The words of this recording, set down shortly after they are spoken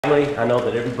I know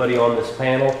that everybody on this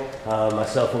panel,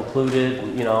 myself included,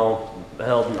 you know,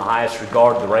 held in the highest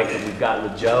regard the rank that we've gotten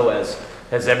with Joe as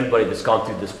everybody that's gone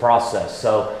through this process.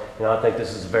 So, you know, I think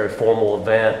this is a very formal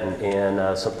event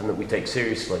and something that we take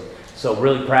seriously. So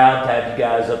really proud to have you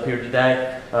guys up here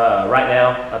today. Right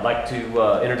now, I'd like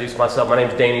to introduce myself. My name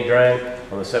is Danny Drang.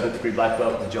 I'm a 7th degree black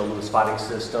belt with JLFS Fighting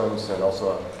Systems and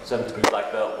also a 7th degree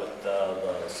black belt with the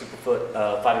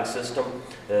Superfoot Fighting System,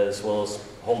 as well as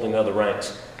holding other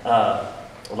ranks. I'd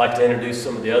like to introduce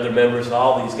some of the other members.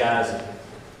 All these guys are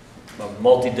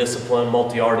multidiscipline,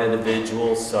 multi-art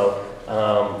individuals, so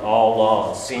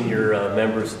all senior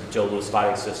members of the JLFS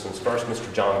Fighting Systems. First,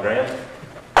 Mr. John Graham.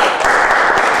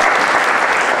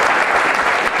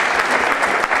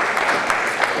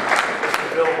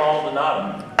 Mr. Bill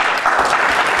Maldonado.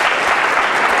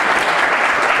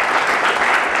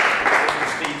 Mr.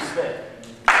 Steve Smith.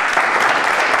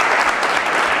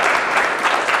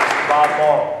 Bob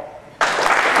Morrow.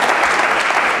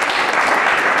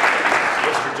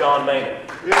 Mr. John Maynard.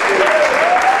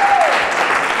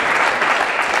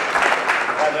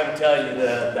 Let me tell you,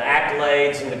 the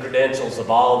accolades and the credentials of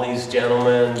all these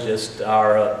gentlemen just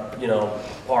are, you know,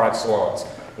 par excellence.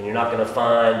 And you're not going to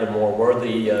find a more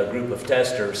worthy group of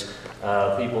testers,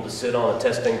 people to sit on a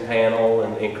testing panel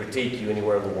and critique you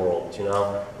anywhere in the world. You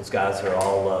know, these guys are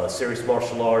all serious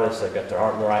martial artists. They've got their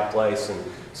heart in the right place, and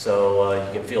so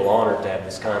you can feel honored to have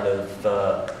this kind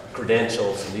of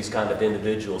credentials and these kind of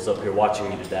individuals up here watching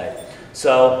you today.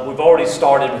 So we've already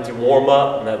started with your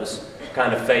warm-up, and that was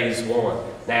kind of phase one.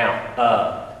 Now,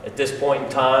 at this point in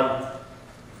time,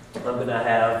 I'm going to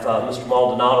have Mr.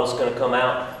 Maldonado's going to come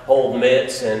out, hold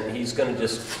mitts, and he's going to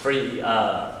just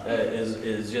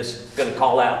is just going to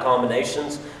call out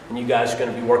combinations, and you guys are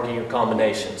going to be working your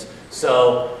combinations.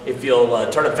 So if you'll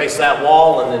turn and face that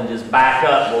wall and then just back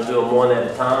up, we'll do them one at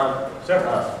a time. Sure.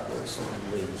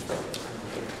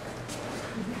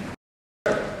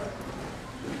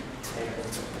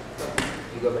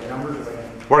 You go by numbers or by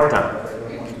Work time.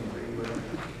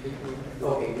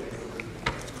 okay.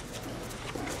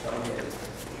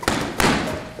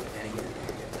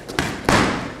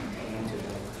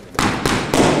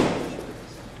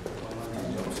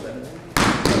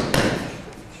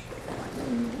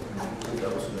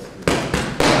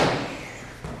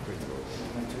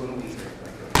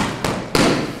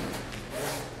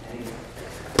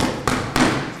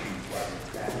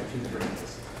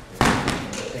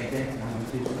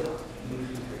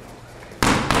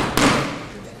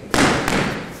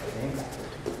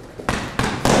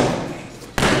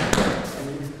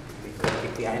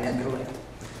 Behind that middle leg.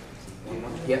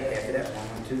 Yep, after that,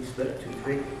 1, 2, split, 2,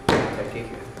 3. Type kick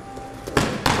here.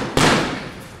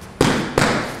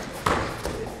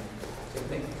 Same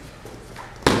thing.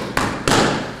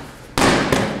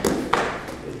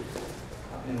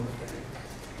 Up and over.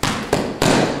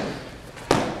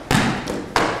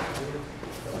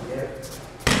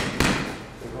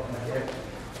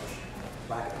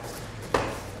 Block it.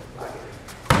 Block it.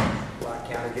 Block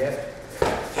counter jab.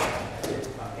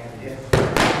 Block counter jab.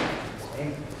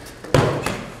 Same.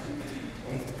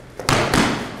 Same.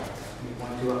 1,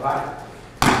 2 up high.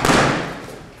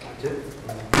 1, 2.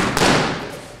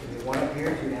 Give me 1 up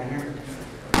here, 2 down here.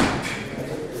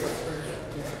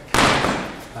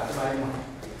 Pop the body 1.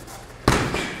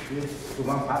 Good. 2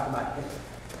 1, pop the body.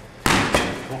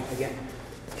 Come on, again.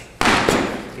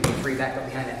 Give me 3 back up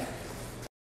behind that.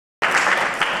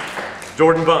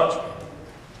 Jordan Bunch.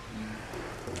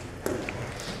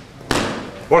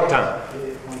 Work time.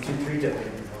 1, 2, 3, 2.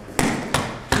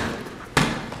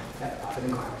 That pop it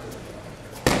in corner.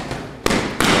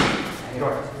 And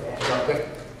yours. Yeah, go quick.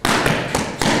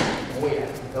 Oh yeah,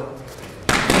 go.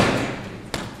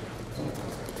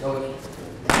 Go.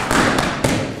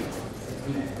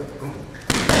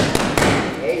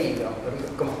 There you go.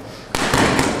 Come on.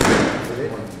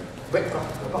 Quick, come on.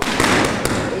 Come on.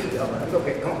 There you go. Go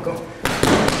quick. Come on, come on.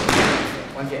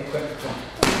 1 jab, quick. Come on.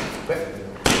 Quick.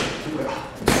 2 quick.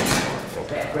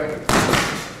 Fast, quick.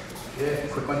 Good.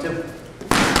 Quick 1, 2.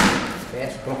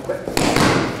 Fast, come on, quick.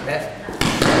 Fast.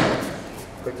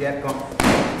 Quick jab, come on.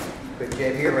 Quick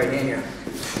jab here, right in here.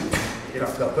 Get it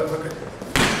off, go, quick, quick, quick.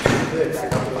 Good,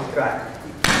 back up, come on, try.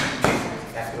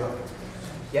 Back to hook.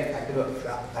 Yeah, back to hook.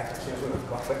 Drop, back to hook.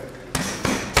 Come on, quick.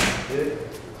 Good.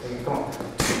 There you come on.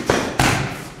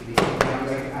 You can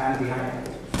right hand behind.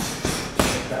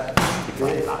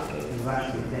 Good.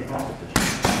 Come on.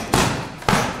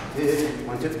 Good.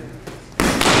 1, 2.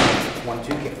 1,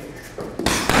 2, kick.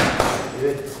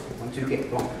 Good. 1, 2, kick.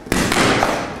 Come on.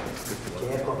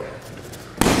 Jab, go.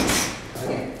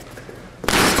 Again.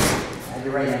 Add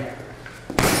your right hand.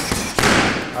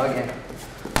 Again.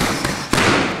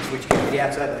 switch kick to the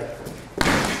outside leg.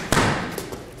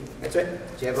 That's it.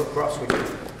 Jab hook cross, switch kick.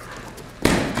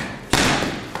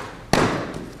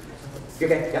 You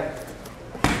okay? Yep.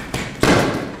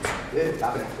 Good.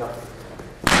 Top it. Go.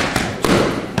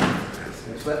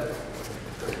 Slip.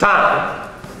 Time.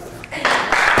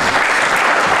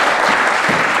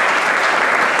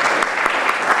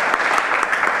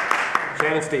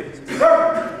 Shannon Stevens.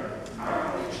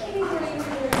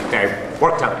 Okay,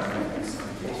 work time.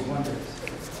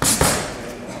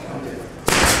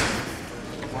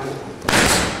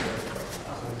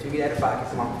 Two, get out of pocket,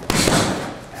 come on.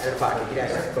 Out of pocket,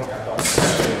 get out, come on.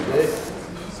 Good.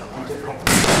 One, two, come on.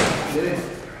 Good.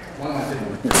 One, two.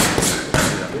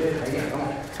 Good, again, come on.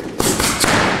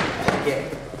 Okay.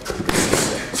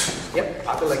 Yep,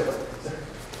 pop the leg up.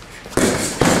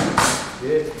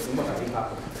 Good, one more time, pop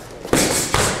it.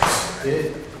 Good,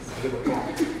 good work, come on.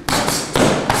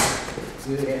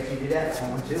 Good, after you do that,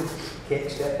 1, 2, kick,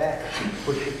 step back,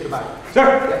 push it to the body. Sir.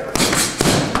 Yep.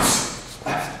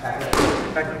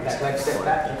 Back leg, step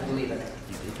back, and leave it.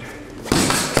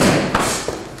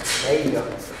 There you go.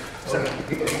 Sir.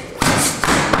 Good.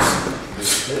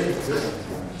 Good.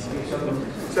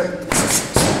 Sir.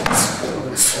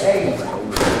 There you go.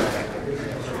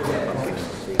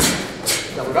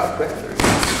 Double it up, quick.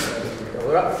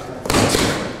 Double it up.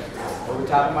 Over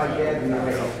top of my head, and you're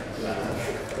ready.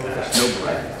 No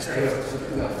breath.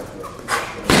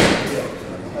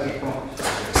 Okay, come on.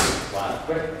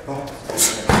 Quick, come on.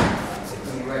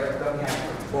 Right up, up behind.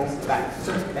 Boom, back.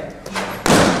 Okay.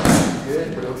 Good,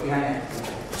 put it up behind that.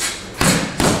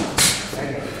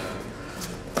 Okay.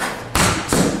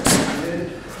 Good.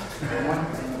 One.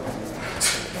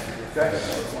 Stretch.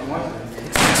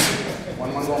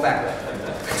 One going back.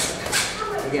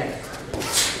 Again.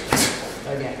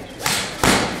 Again.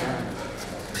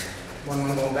 One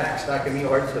going back, stocking me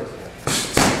hard too.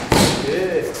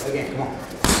 Good. Again, come on.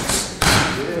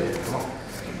 Good. Come on.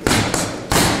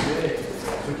 Good.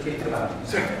 Switch kick to the bottom.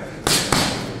 Sir.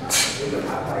 Good.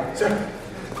 Sir.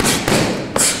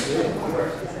 Good. Good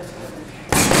work.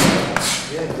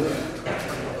 Good. Good.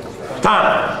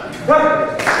 Time.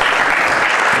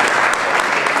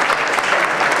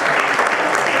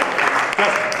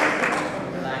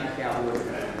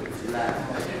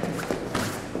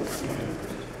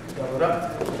 Double it up.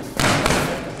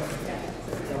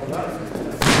 Double it up.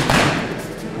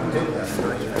 1, 2.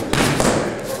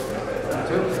 1,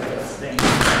 2.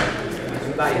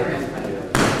 Two body here.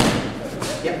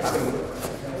 Yep, I can move.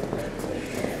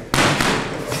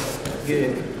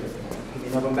 Good.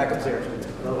 You're going back upstairs.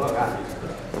 Low hook, got it.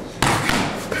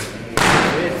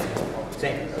 Good.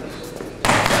 Same.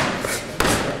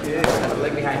 Good. Have a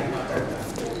leg behind you.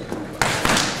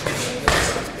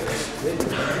 Good. A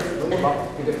little more bump.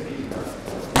 You're good.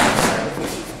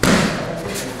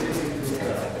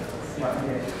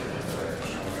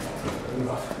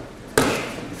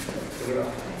 Take it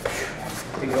off.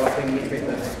 Take it off. Take it straight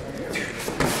left.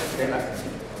 Straight left.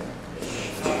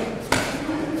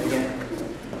 Again.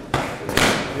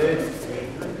 Good.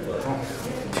 Come on.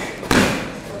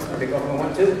 Pick off on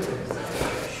 1, 2.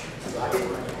 Block it.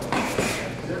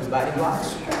 Body blocks.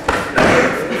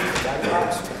 Body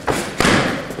blocks.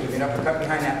 Keep an uppercut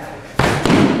behind that.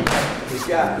 Good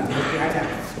job. Keep it behind that.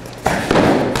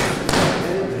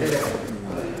 Good.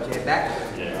 Jab back.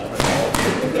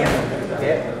 Yeah.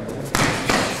 Yeah.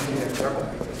 Circle.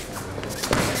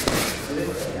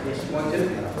 1, 2.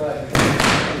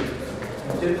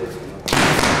 1, 2.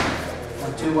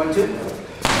 1, 2, 1, 2.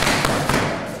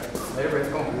 Let it rip.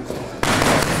 Come on.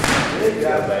 Good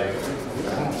job, baby.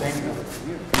 Come on, same.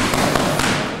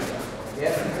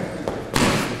 Yep.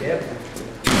 Yep.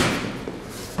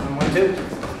 1, 2.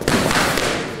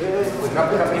 Good. Put it up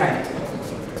behind it.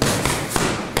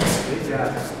 Good job.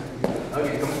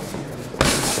 Okay, come on.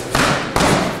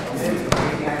 Good. Put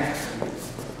it behind it.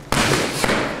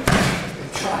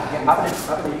 Yeah, pop it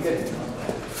in. You good.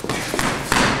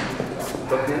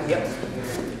 Hook in. Yep.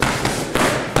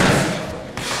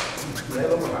 Let it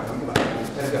go. Come on.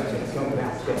 Let it go. Come on.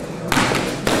 Bounce. Good.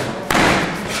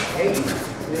 Hey.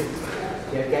 Good.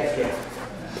 Yeah, catch it.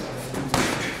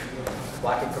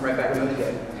 Block it. Come right back. Another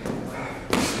good.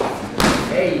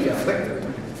 There you go. Quick.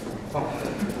 Come on.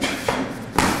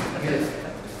 Good.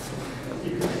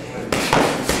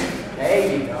 There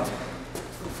you go.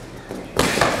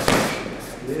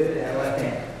 Good. Add a left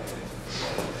hand.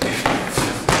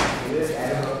 Good.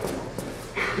 Add a hook.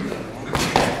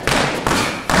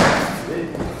 Good.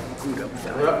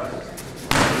 Double it up.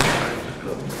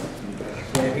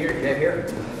 Get up here. Get up here.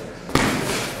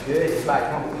 Good. It's body.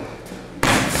 Come on.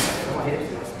 Come on. Hit it.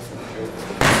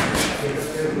 Hit it.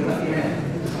 Good. Left hand.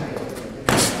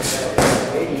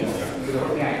 There you go.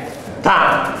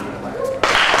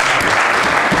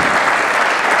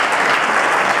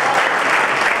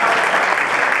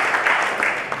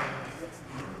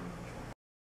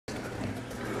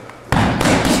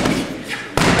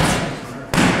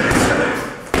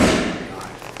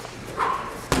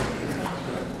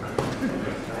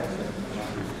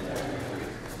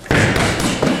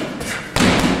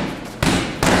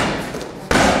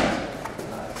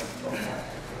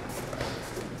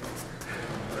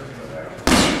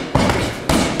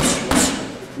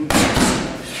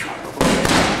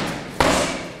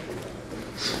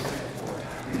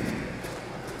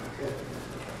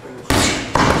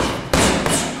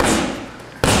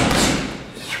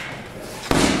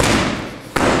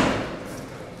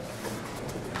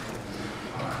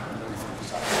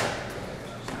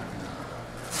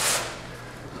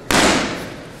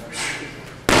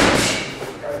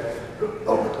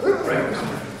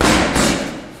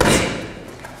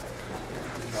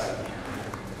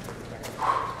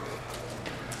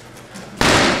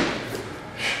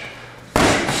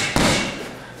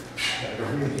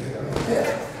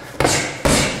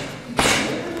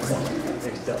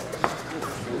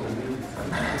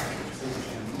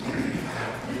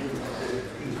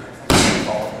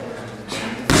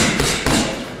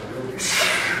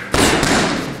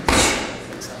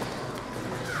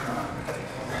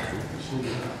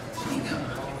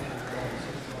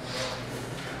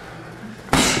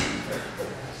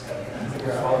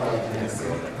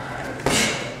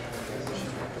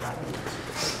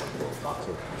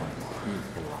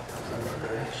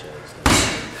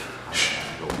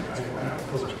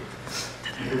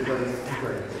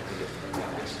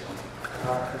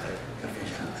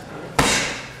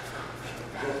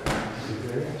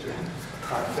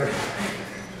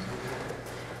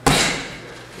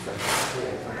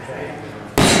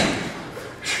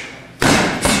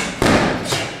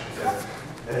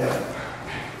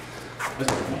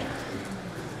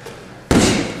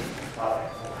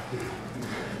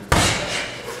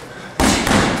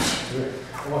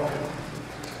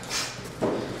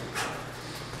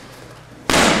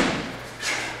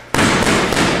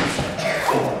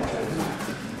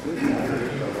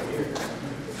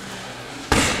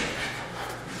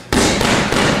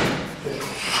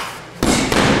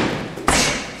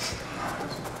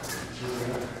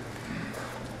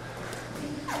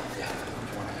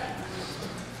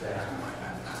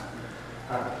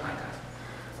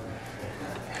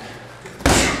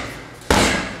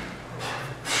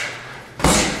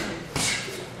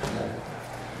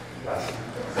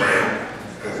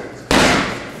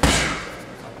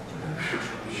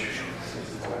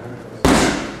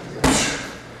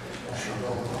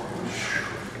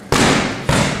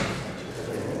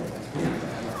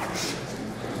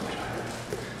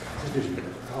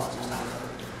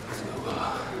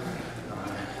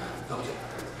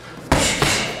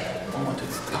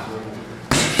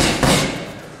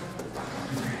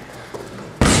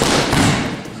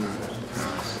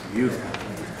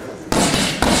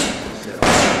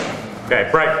 Okay,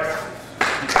 break.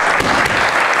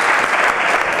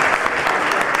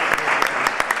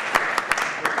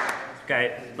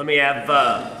 Okay, let me have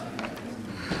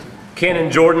Ken and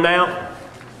Jordan now.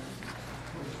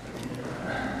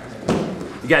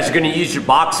 You guys are going to use your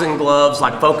boxing gloves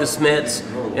like focus mitts,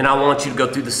 and I want you to go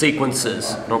through the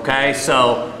sequences, okay?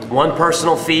 So one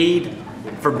personal feed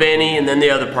for Benny, and then the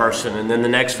other person, and then the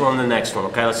next one, and the next one.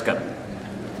 Okay, let's go.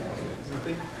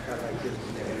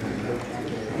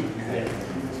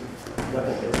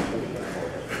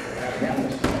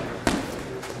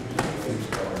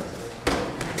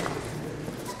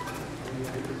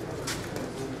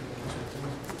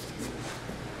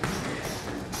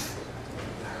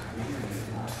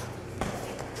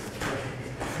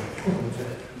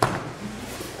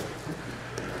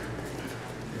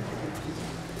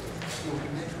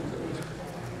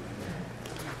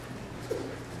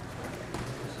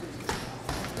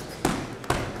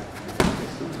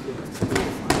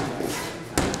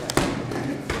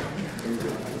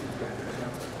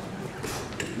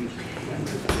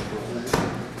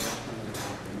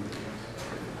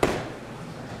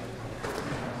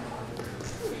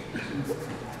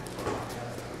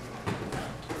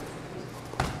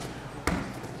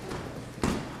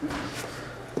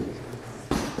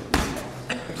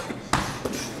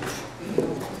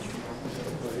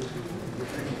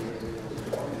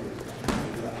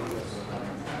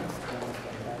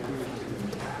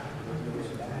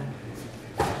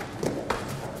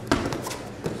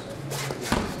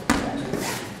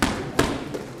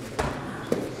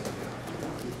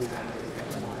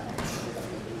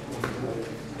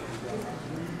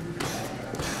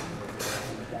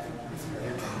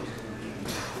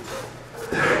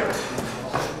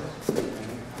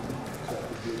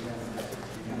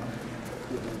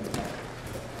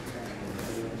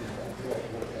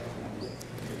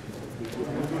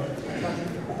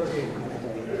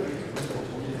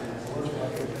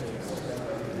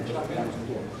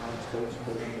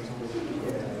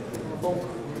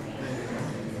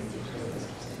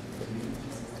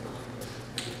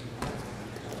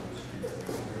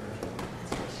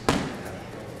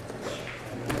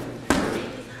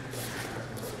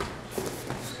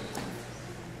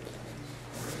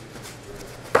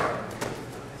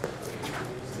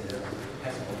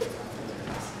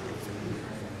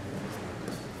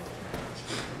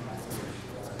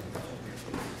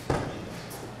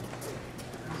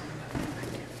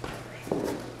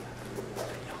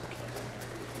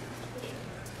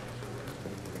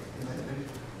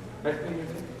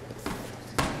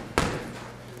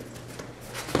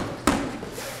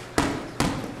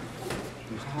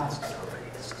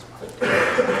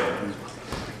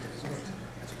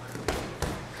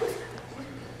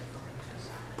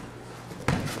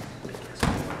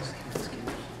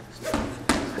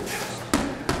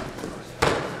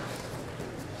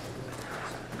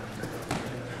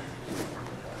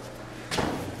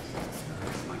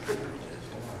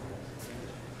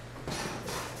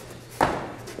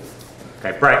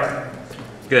 Okay, break.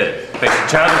 Good.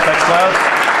 Thanks, Chandler. Thanks,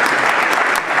 Cloud.